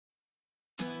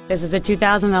This is a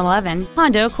 2011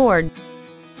 Honda Accord.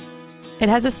 It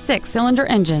has a 6-cylinder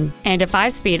engine and a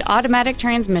 5-speed automatic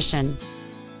transmission.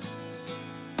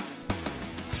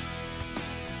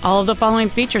 All of the following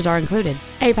features are included: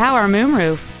 a power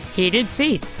moonroof, heated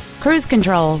seats, cruise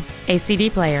control, a CD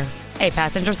player, a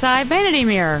passenger side vanity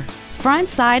mirror, front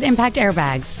side impact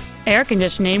airbags, air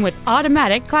conditioning with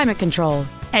automatic climate control,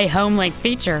 a home link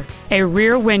feature, a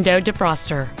rear window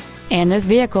defroster, and this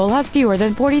vehicle has fewer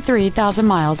than 43,000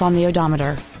 miles on the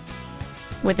odometer.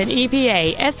 With an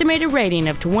EPA estimated rating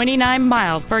of 29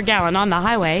 miles per gallon on the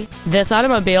highway, this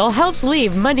automobile helps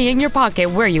leave money in your pocket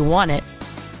where you want it.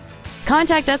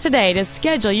 Contact us today to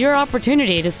schedule your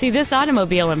opportunity to see this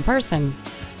automobile in person.